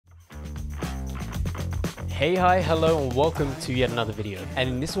Hey, hi, hello, and welcome to yet another video. And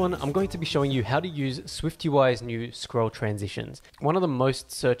in this one, I'm going to be showing you how to use SwiftUI's new scroll transitions. One of the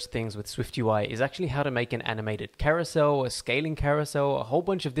most searched things with SwiftUI is actually how to make an animated carousel, a scaling carousel, a whole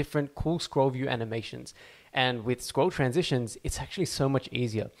bunch of different cool scroll view animations. And with scroll transitions, it's actually so much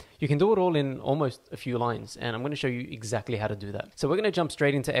easier. You can do it all in almost a few lines, and I'm going to show you exactly how to do that. So we're going to jump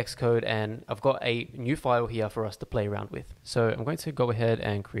straight into Xcode, and I've got a new file here for us to play around with. So I'm going to go ahead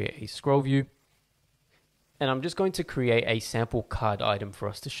and create a scroll view. And I'm just going to create a sample card item for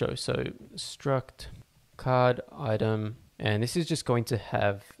us to show. So struct card item, and this is just going to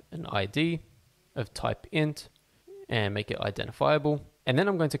have an ID of type int and make it identifiable. And then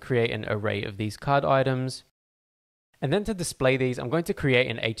I'm going to create an array of these card items. And then to display these, I'm going to create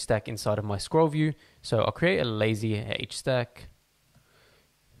an HStack inside of my scroll view. So I'll create a lazy HStack,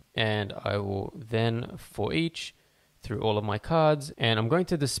 and I will then for each through all of my cards, and I'm going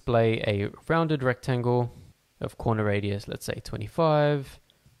to display a rounded rectangle of corner radius, let's say 25.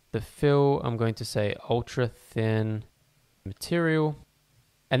 The fill, I'm going to say ultra thin material.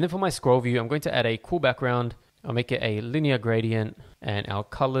 And then for my scroll view, I'm going to add a cool background. I'll make it a linear gradient, and our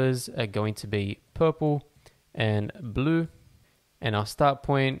colors are going to be purple and blue. And our start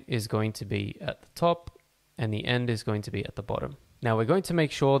point is going to be at the top, and the end is going to be at the bottom. Now we're going to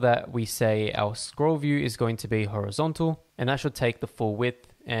make sure that we say our scroll view is going to be horizontal, and that should take the full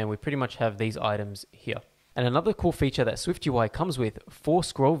width, and we pretty much have these items here. And another cool feature that SwiftUI comes with for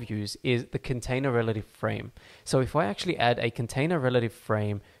scroll views is the container relative frame. So if I actually add a container relative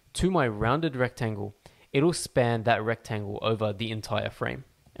frame to my rounded rectangle, it'll span that rectangle over the entire frame.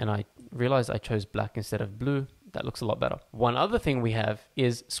 And I realized I chose black instead of blue. That looks a lot better. One other thing we have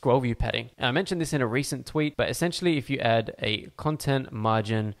is scroll view padding. And I mentioned this in a recent tweet, but essentially if you add a content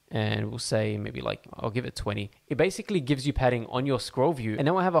margin, and we'll say maybe like, I'll give it 20, it basically gives you padding on your scroll view. And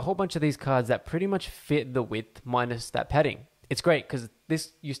now I have a whole bunch of these cards that pretty much fit the width minus that padding. It's great because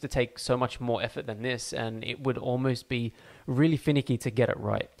this used to take so much more effort than this, and it would almost be really finicky to get it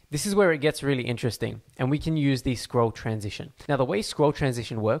right. This is where it gets really interesting, and we can use the scroll transition. Now, the way scroll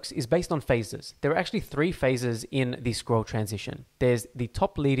transition works is based on phases. There are actually 3 phases in the scroll transition. There's the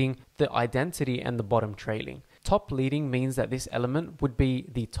top leading, the identity, and the bottom trailing. Top leading means that this element would be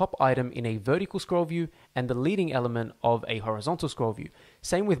the top item in a vertical scroll view and the leading element of a horizontal scroll view.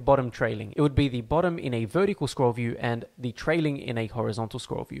 Same with bottom trailing. It would be the bottom in a vertical scroll view and the trailing in a horizontal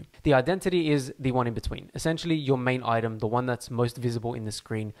scroll view. The identity is the one in between, essentially your main item, the one that's most visible in the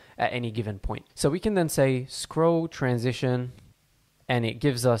screen at any given point. So we can then say scroll transition, and it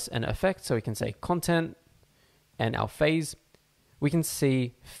gives us an effect. So we can say content and our phase. We can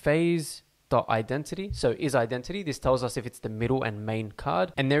see phase identity. So is identity, this tells us if it's the middle and main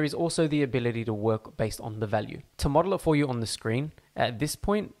card, and there is also the ability to work based on the value. To model it for you on the screen, at this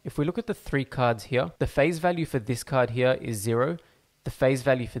point, if we look at the 3 cards here, the phase value for this card here is 0, the phase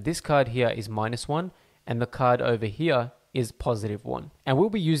value for this card here is -1, and the card over here is +1. And we'll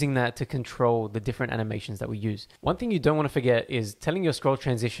be using that to control the different animations that we use. One thing you don't want to forget is telling your scroll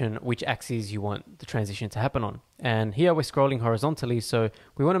transition which axes you want the transition to happen on. And here we're scrolling horizontally, so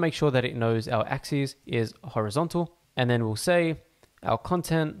we want to make sure that it knows our axis is horizontal. And then we'll say our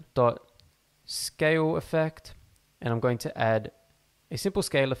content.scale effect, and I'm going to add a simple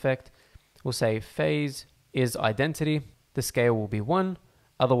scale effect. We'll say phase is identity. The scale will be 1,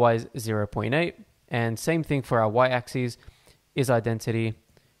 otherwise 0.8. And same thing for our y-axis, is identity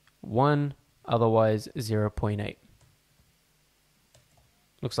 1, otherwise 0.8.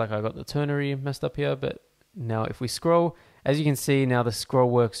 Looks like I got the ternary messed up here, but now if we scroll, as you can see, now the scroll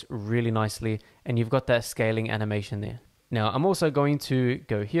works really nicely, and you've got that scaling animation there. Now I'm also going to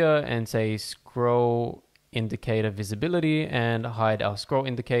go here and say scroll indicator visibility and hide our scroll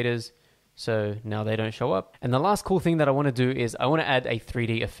indicators. So now they don't show up. And the last cool thing that I want to do is I want to add a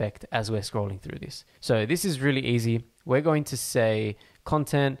 3D effect as we're scrolling through this. So this is really easy. We're going to say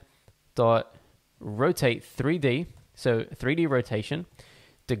content.rotate 3D. So 3D rotation,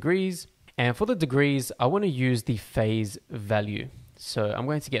 degrees. And for the degrees, I want to use the phase value. So I'm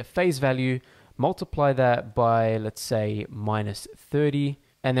going to get phase value, multiply that by, let's say, -30.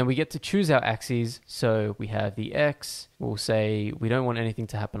 And then we get to choose our axes. So we have the X. We'll say we don't want anything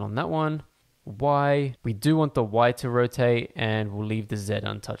to happen on that one. Y. We do want the Y to rotate, and we'll leave the Z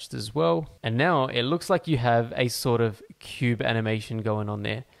untouched as well. And now it looks like you have a sort of cube animation going on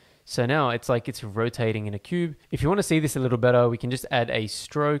there. So now it's like it's rotating in a cube. If you want to see this a little better, we can just add a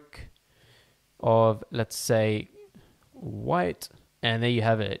stroke of, let's say, white. And there you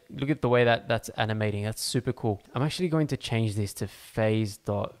have it. Look at the way that that's animating. That's super cool. I'm actually going to change this to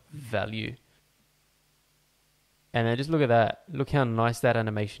phase.value. And then just look at that. Look how nice that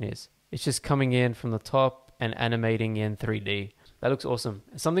animation is. It's just coming in from the top and animating in 3D. That looks awesome.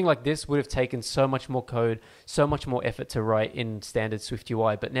 Something like this would have taken so much more code, so much more effort to write in standard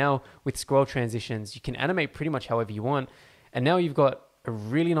SwiftUI. But now with scroll transitions, you can animate pretty much however you want. And now you've got a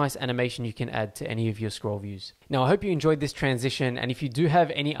really nice animation you can add to any of your scroll views. Now, I hope you enjoyed this transition. And if you do have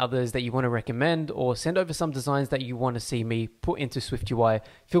any others that you want to recommend or send over some designs that you want to see me put into SwiftUI,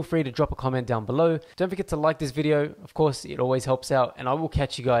 feel free to drop a comment down below. Don't forget to like this video. Of course, it always helps out. And I will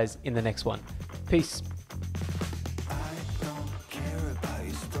catch you guys in the next one. Peace.